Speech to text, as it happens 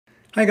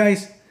Hi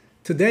guys,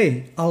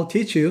 today I'll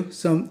teach you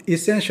some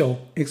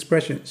essential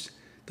expressions,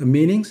 the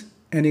meanings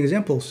and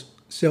examples,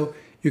 so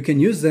you can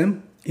use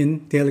them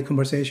in daily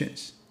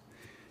conversations.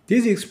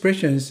 These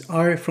expressions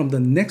are from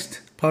the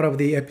next part of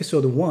the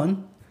episode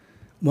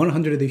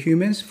 100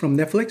 Humans from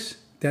Netflix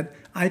that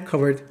I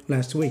covered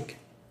last week.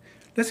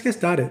 Let's get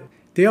started.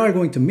 They are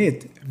going to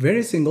meet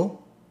very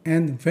single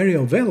and very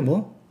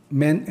available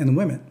men and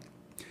women.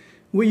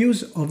 We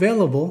use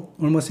available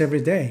almost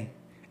every day.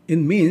 It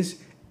means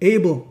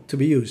able to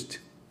be used.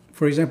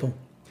 For example,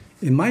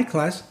 in my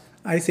class,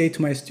 I say to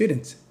my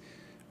students,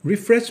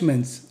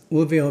 refreshments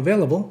will be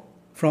available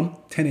from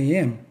 10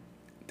 a.m.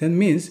 That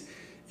means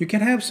you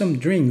can have some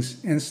drinks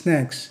and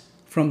snacks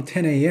from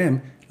 10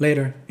 a.m.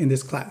 later in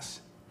this class.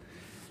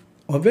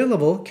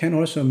 Available can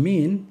also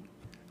mean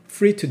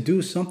free to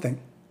do something.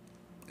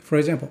 For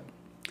example,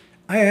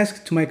 I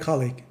asked to my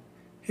colleague,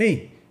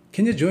 hey,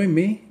 can you join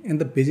me in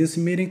the business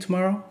meeting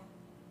tomorrow?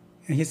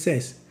 And he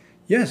says,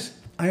 yes,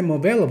 I'm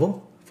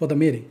available for the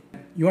meeting.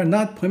 You are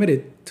not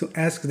permitted to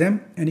ask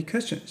them any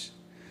questions.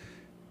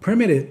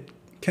 Permitted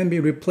can be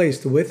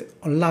replaced with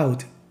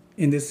allowed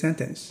in this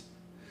sentence.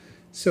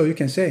 So you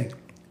can say,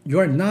 you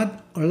are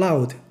not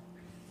allowed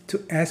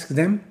to ask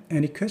them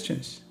any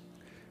questions.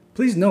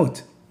 Please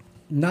note,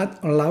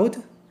 not allowed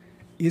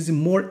is a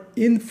more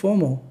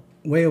informal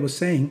way of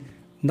saying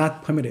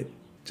not permitted.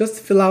 Just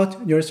fill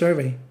out your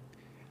survey.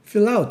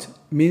 Fill out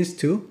means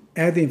to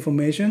add the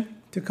information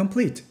to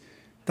complete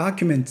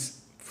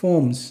documents,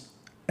 forms,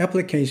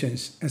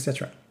 applications,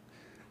 etc.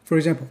 For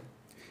example,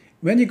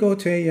 when you go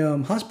to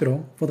a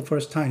hospital for the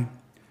first time,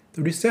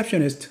 the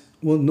receptionist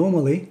will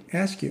normally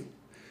ask you,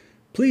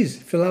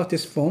 please fill out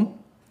this form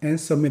and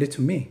submit it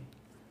to me,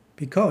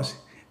 because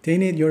they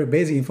need your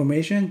basic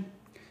information,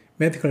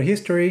 medical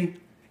history,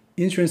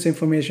 insurance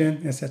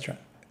information, etc.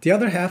 The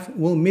other half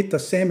will meet the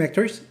same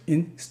actors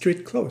in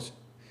street clothes.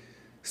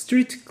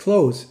 Street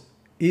clothes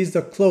is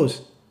the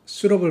clothes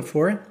suitable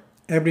for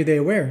everyday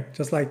wear,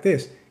 just like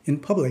this, in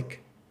public.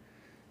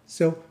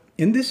 So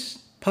in this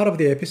part of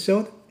the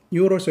episode,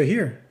 you will also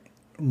hear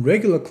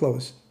regular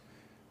clothes,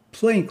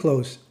 plain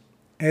clothes,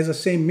 has the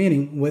same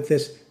meaning with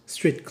this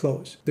street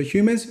clothes. The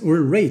humans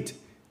will rate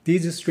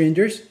these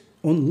strangers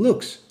on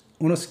looks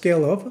on a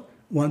scale of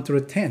 1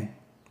 through 10.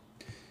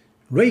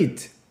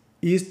 Rate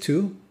is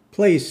to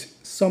place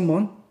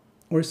someone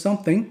or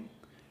something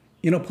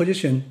in a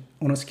position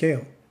on a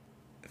scale.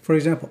 For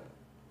example,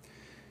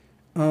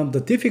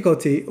 the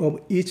difficulty of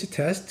each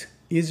test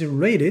is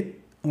rated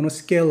on a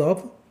scale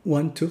of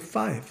 1 to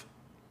 5.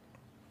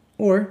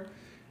 Or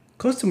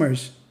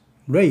customers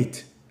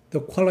rate the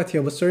quality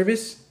of a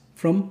service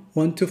from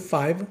 1 to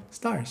 5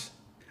 stars.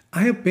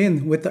 I have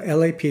been with the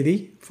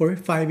LAPD for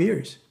 5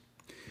 years.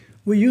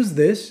 We use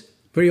this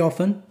very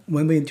often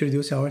when we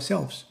introduce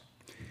ourselves.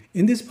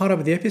 In this part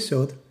of the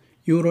episode,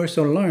 you will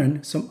also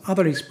learn some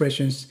other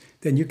expressions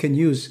that you can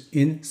use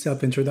in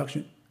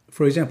self-introduction.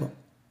 For example,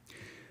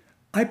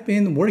 I've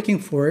been working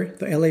for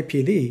the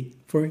LAPD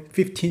for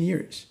 15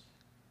 years.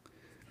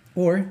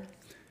 Or,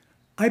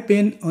 I've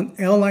been an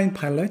airline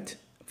pilot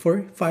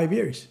for 5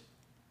 years.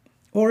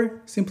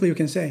 Or, simply you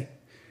can say,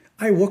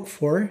 I work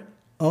for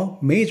a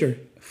major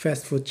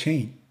fast food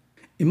chain.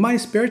 In my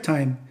spare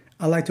time,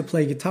 I like to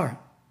play guitar.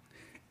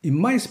 In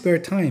my spare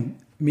time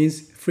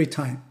means free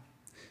time.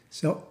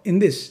 So in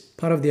this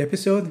part of the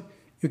episode,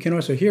 you can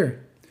also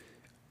hear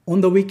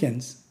on the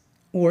weekends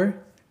or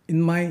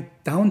in my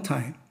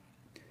downtime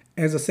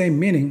has the same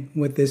meaning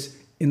with this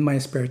in my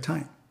spare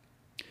time.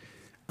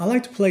 I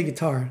like to play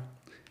guitar.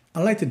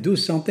 I like to do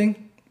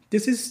something.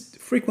 This is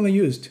frequently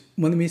used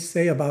when we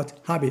say about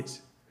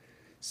hobbies.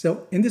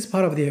 So in this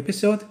part of the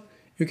episode,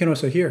 you can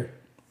also hear,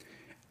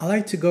 I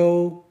like to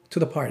go to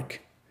the park.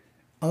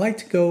 I like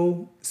to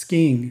go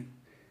skiing.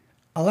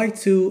 I like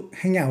to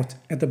hang out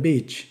at the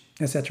beach,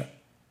 etc.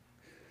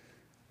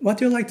 What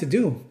do you like to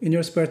do in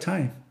your spare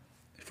time?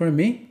 For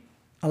me,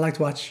 I like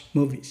to watch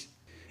movies.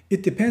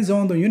 It depends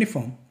on the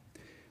uniform.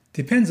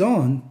 Depends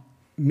on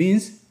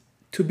means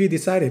to be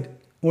decided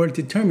or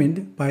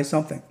determined by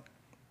something.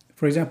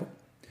 For example,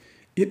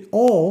 it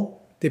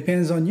all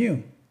depends on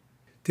you.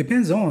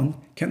 Depends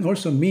on can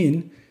also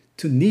mean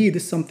to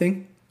need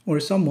something or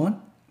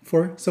someone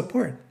for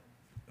support.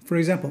 For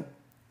example,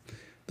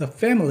 the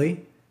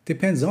family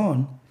depends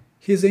on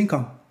his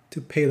income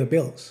to pay the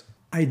bills.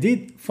 I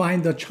did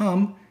find the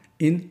charm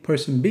in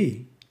person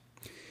B.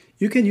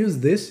 You can use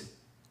this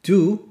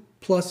do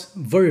plus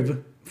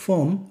verb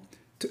form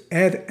to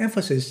add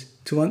emphasis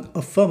to an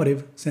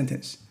affirmative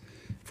sentence.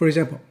 For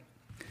example,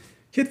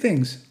 he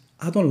thinks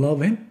I don't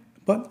love him,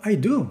 but I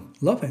do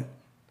love him.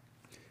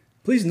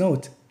 Please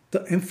note,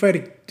 the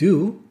emphatic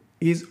do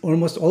is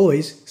almost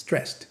always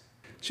stressed.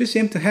 She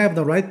seemed to have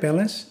the right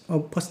balance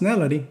of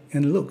personality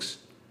and looks.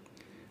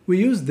 We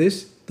use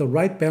this, the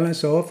right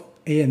balance of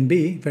A and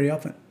B, very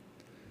often.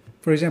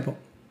 For example,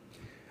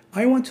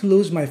 I want to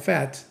lose my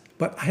fat,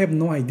 but I have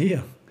no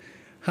idea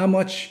how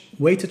much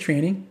weight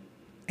training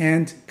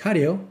and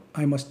cardio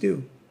I must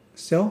do.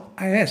 So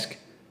I ask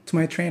to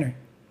my trainer,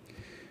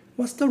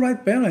 what's the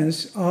right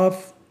balance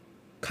of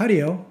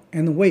cardio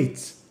and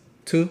weights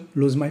to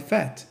lose my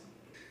fat.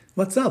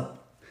 What's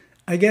up?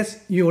 I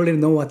guess you already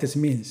know what this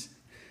means.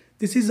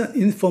 This is an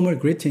informal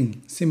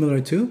greeting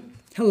similar to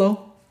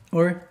hello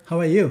or how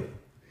are you?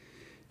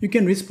 You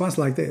can respond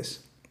like this: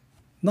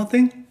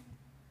 nothing,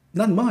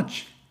 not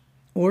much,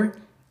 or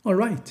all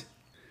right.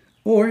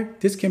 Or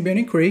this can be an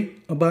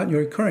inquiry about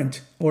your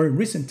current or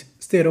recent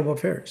state of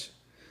affairs.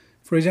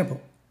 For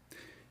example,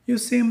 you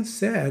seem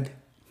sad.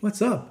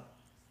 What's up?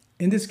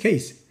 In this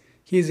case,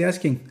 he is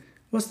asking,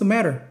 what's the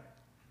matter?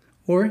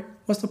 Or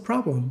what's the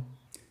problem?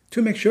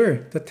 To make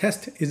sure the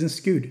test isn't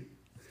skewed.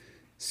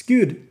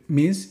 Skewed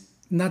means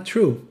not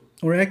true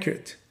or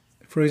accurate.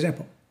 For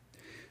example,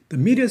 the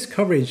media's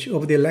coverage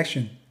of the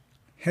election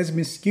has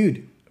been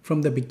skewed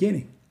from the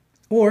beginning.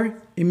 Or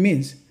it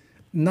means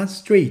not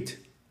straight.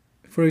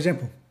 For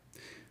example,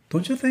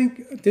 don't you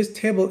think this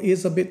table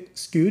is a bit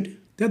skewed?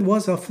 That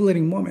was a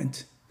fleeting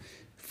moment.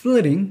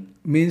 Fleeting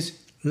means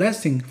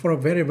lasting for a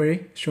very,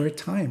 very short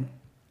time.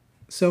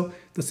 So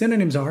the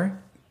synonyms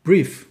are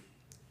brief,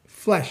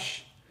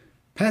 flash,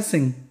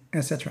 passing,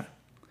 etc.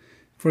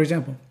 For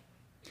example,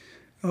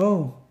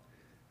 oh,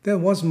 that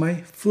was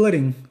my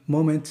fleeting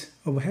moment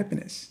of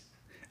happiness.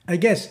 I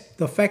guess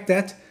the fact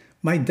that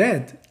my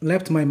dad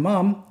left my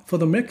mom for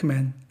the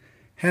milkman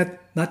had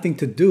nothing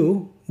to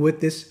do with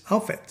this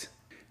outfit.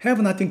 Have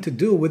nothing to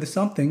do with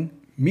something,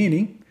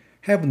 meaning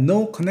have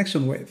no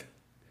connection with.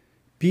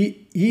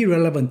 Be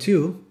irrelevant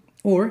to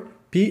or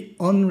be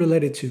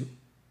unrelated to.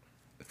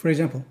 For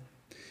example,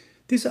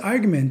 this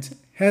argument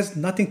has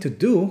nothing to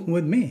do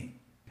with me.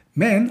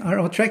 Men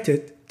are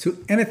attracted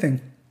to anything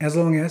as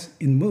long as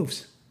it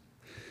moves.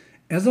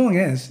 As long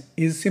as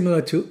is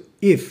similar to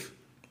if.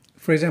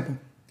 For example,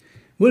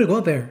 we'll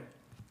go there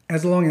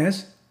as long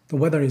as the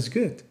weather is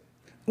good.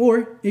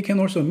 Or it can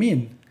also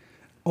mean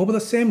over the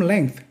same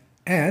length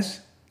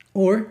as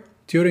or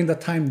during the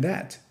time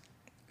that.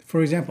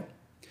 For example,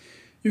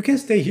 you can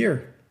stay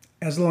here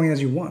as long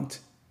as you want.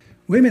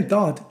 Women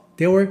thought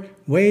they were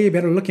way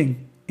better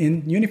looking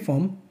in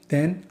uniform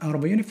than out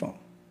of a uniform.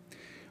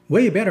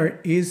 Way better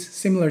is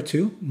similar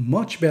to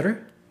much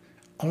better,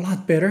 a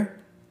lot better,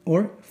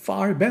 or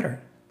far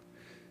better.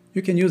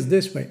 You can use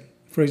this way.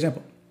 For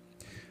example,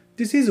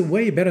 this is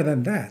way better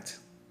than that.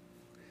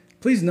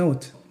 Please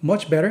note,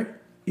 much better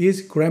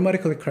is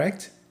grammatically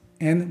correct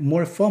and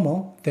more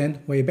formal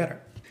than way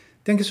better.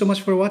 Thank you so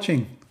much for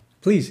watching.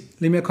 Please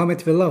leave me a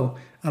comment below.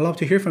 I'd love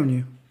to hear from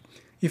you.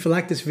 If you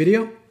like this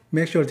video,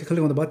 make sure to click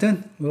on the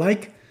button,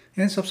 like,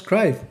 and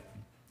subscribe.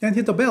 And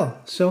hit the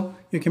bell so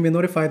you can be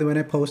notified when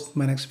I post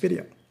my next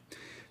video.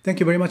 Thank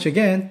you very much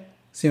again.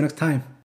 See you next time.